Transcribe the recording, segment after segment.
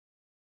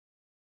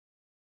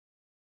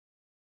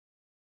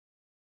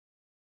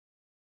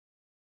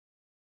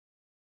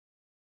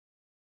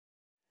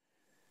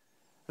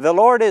The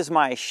Lord is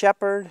my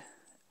shepherd,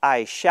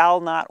 I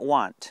shall not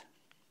want.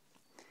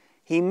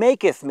 He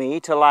maketh me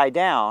to lie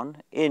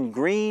down in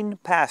green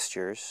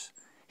pastures.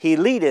 He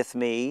leadeth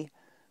me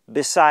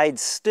beside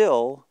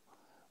still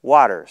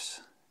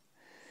waters.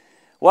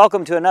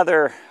 Welcome to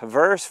another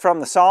verse from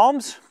the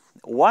Psalms,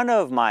 one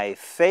of my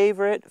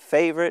favorite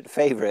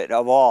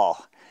of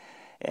all.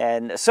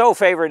 And so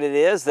favorite it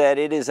is that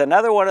it is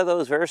another one of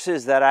those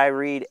verses that I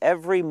read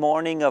every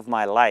morning of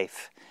my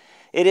life.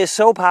 It is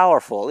so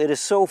powerful, it is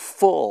so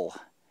full,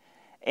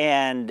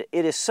 and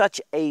it is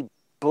such a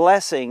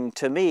blessing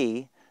to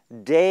me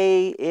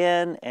day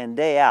in and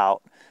day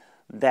out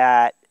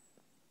that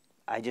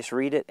I just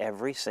read it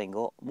every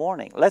single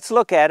morning. Let's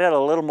look at it a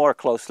little more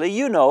closely.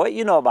 You know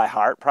it by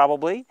heart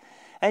probably,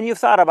 and you've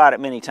thought about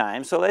it many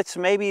times. So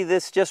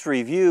let's just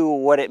review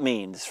what it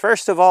means.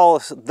 First of all,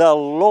 the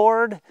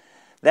Lord,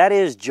 that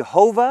is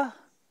Jehovah,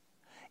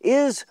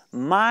 is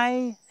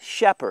my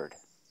shepherd.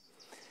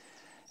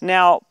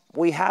 Now,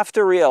 we have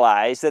to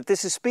realize that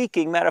this is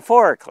speaking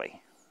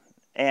metaphorically,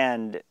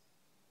 and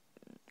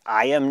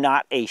I am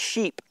not a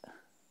sheep,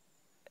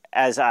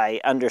 as I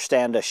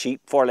understand a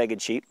sheep,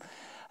 four-legged sheep.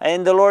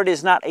 And the Lord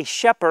is not a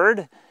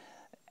shepherd,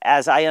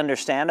 as I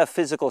understand a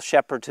physical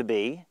shepherd to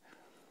be.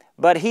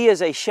 But He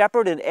is a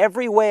shepherd in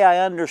every way I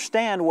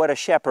understand what a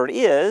shepherd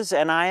is,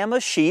 and I am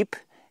a sheep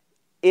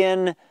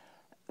in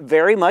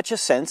very much a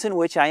sense in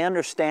which I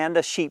understand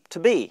a sheep to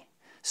be.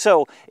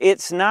 So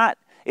it's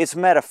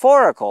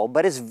metaphorical,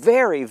 but it's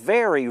very,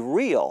 very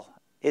real.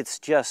 It's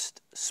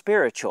just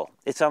spiritual.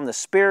 It's on the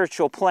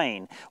spiritual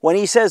plane. When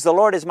He says the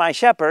Lord is my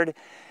shepherd,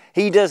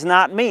 He does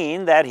not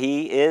mean that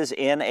He is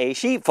in a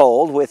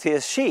sheepfold with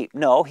His sheep.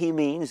 No, He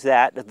means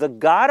that the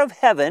God of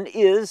heaven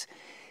is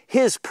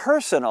His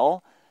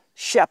personal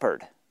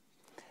shepherd.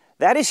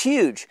 That is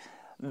huge.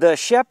 The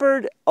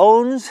shepherd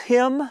owns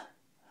Him.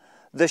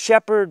 The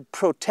shepherd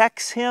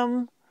protects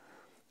Him.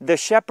 The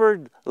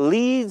shepherd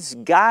leads,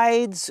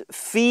 guides,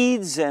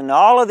 feeds, and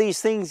all of these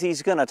things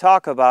He's going to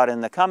talk about in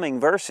the coming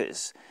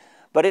verses.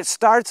 But it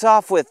starts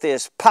off with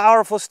this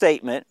powerful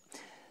statement,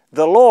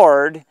 the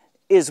Lord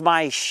is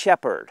my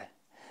shepherd.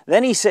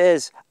 Then He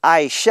says,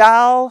 I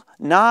shall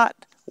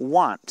not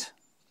want.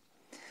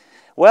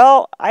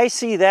 Well, I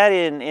see that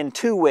in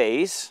two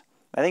ways.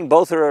 I think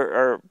both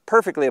are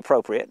perfectly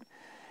appropriate.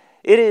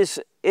 It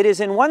is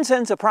in one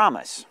sense a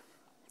promise.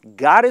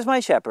 God is my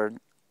shepherd.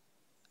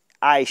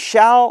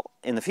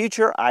 In the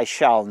future, I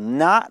shall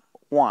not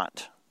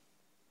want.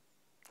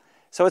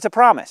 So it's a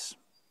promise.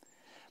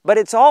 But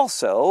it's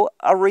also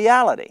a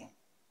reality.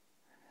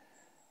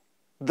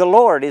 The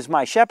Lord is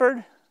my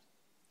shepherd.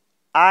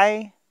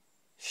 I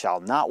shall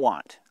not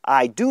want.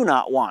 I do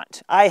not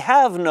want. I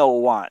have no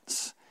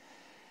wants.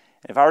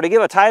 If I were to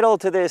give a title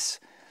to this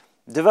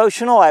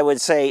devotional, I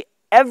would say,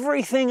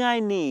 everything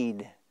I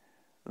need,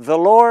 the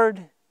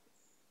Lord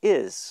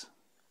is.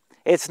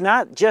 It's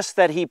not just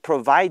that He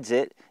provides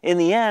it. In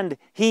the end,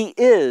 He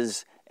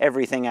is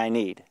everything I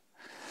need.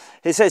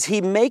 It says, He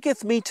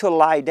maketh me to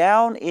lie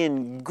down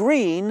in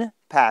green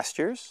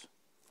pastures.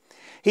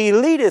 He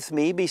leadeth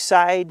me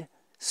beside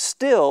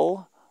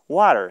still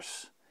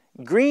waters.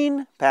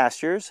 Green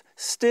pastures,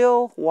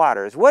 still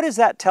waters. What is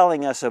that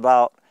telling us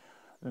about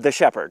the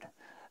shepherd?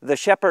 The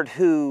shepherd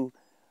who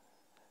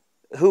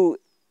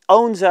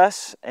owns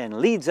us and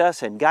leads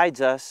us and guides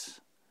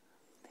us.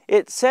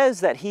 It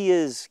says that He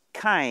is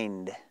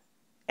kind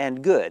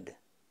and good.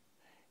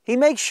 He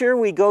makes sure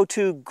we go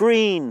to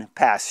green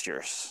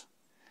pastures.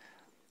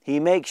 He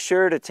makes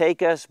sure to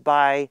take us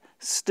by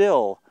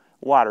still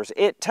waters.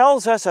 It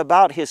tells us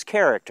about His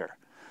character,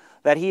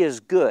 that He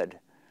is good,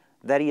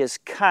 that He is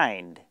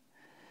kind.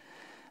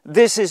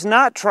 This is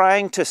not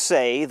trying to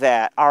say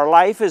that our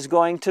life is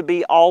going to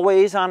be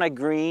always on a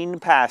green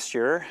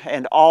pasture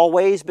and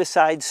always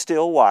beside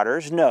still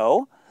waters.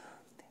 No.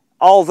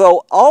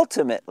 Although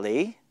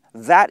ultimately,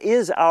 that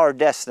is our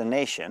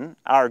destination.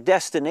 Our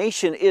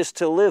destination is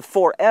to live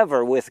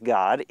forever with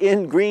God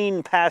in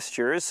green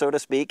pastures, so to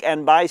speak,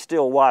 and by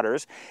still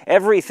waters.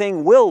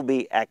 Everything will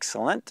be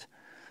excellent.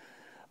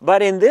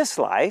 But in this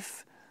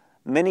life,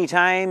 many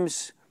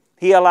times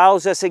He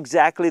allows us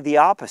exactly the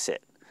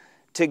opposite,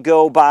 to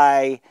go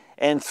by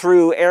and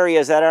through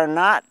areas that are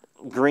not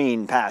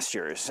green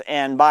pastures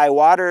and by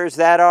waters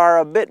that are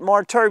a bit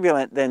more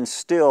turbulent than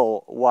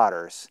still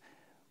waters.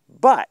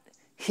 But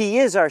He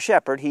is our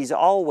shepherd. He's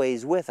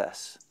always with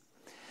us.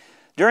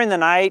 During the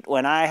night,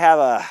 when I have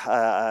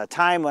a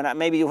time when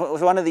maybe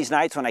one of these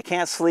nights when I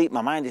can't sleep,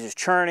 my mind is just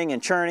churning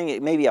and churning.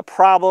 It may be a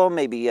problem,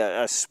 maybe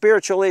a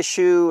spiritual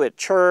issue at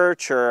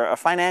church or a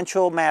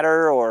financial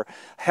matter or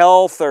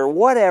health or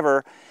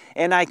whatever,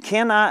 and I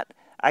can't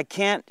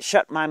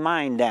shut my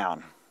mind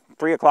down.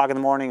 3 o'clock in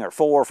the morning or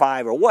 4 or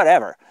 5 or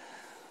whatever.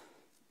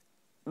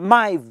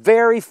 My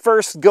very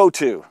first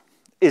go-to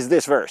is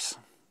this verse.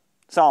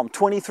 Psalm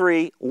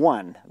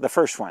 23:1, the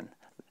first one.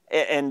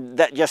 And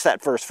just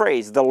that first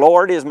phrase, the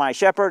Lord is my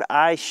shepherd,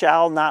 I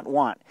shall not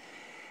want.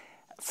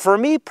 For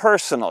me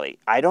personally,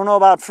 I don't know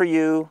about for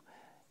you,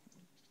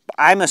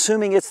 I'm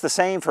assuming it's the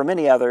same for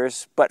many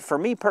others, but for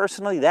me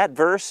personally, that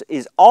verse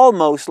is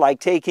almost like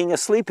taking a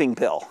sleeping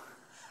pill.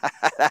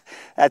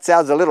 That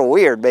sounds a little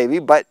weird, maybe,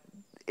 but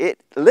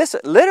listen,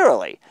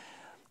 literally,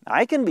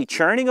 I can be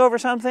churning over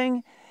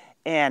something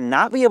and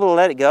not be able to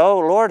let it go.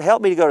 Lord,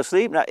 help me to go to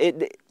sleep.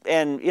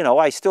 And, you know,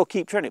 I still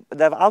keep churning.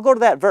 I'll go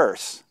to that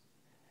verse,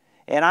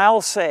 and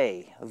I'll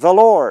say, the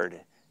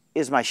Lord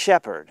is my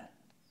shepherd.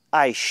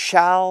 I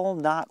shall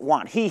not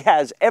want. He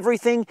has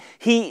everything.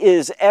 He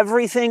is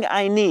everything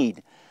I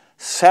need.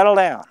 Settle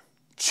down.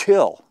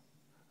 Chill.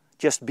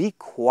 Just be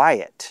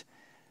quiet.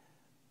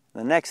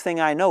 The next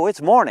thing I know,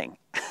 it's morning.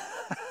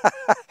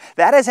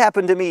 That has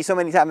happened to me so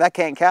many times, I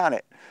can't count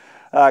it.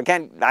 I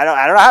don't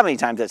know how many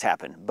times that's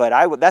happened,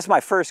 but that's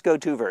my first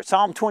go-to verse.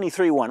 Psalm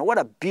 23:1. What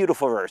a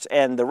beautiful verse.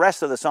 And the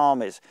rest of the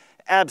psalm is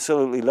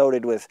absolutely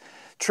loaded with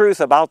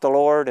truth about the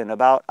Lord and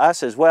about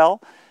us as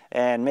well.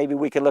 And maybe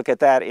we can look at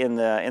that in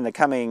the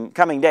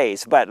coming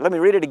days. But let me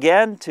read it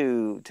again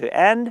to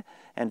end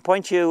and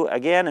point you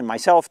again and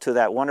myself to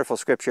that wonderful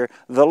scripture.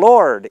 The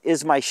Lord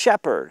is my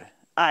shepherd,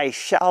 I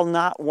shall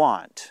not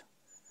want.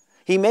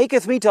 He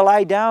maketh me to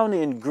lie down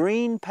in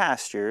green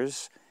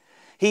pastures.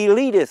 He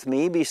leadeth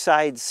me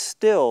beside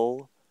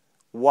still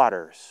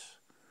waters.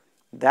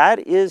 That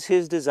is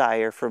His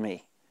desire for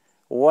me.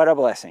 What a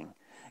blessing.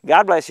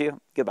 God bless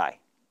you. Goodbye.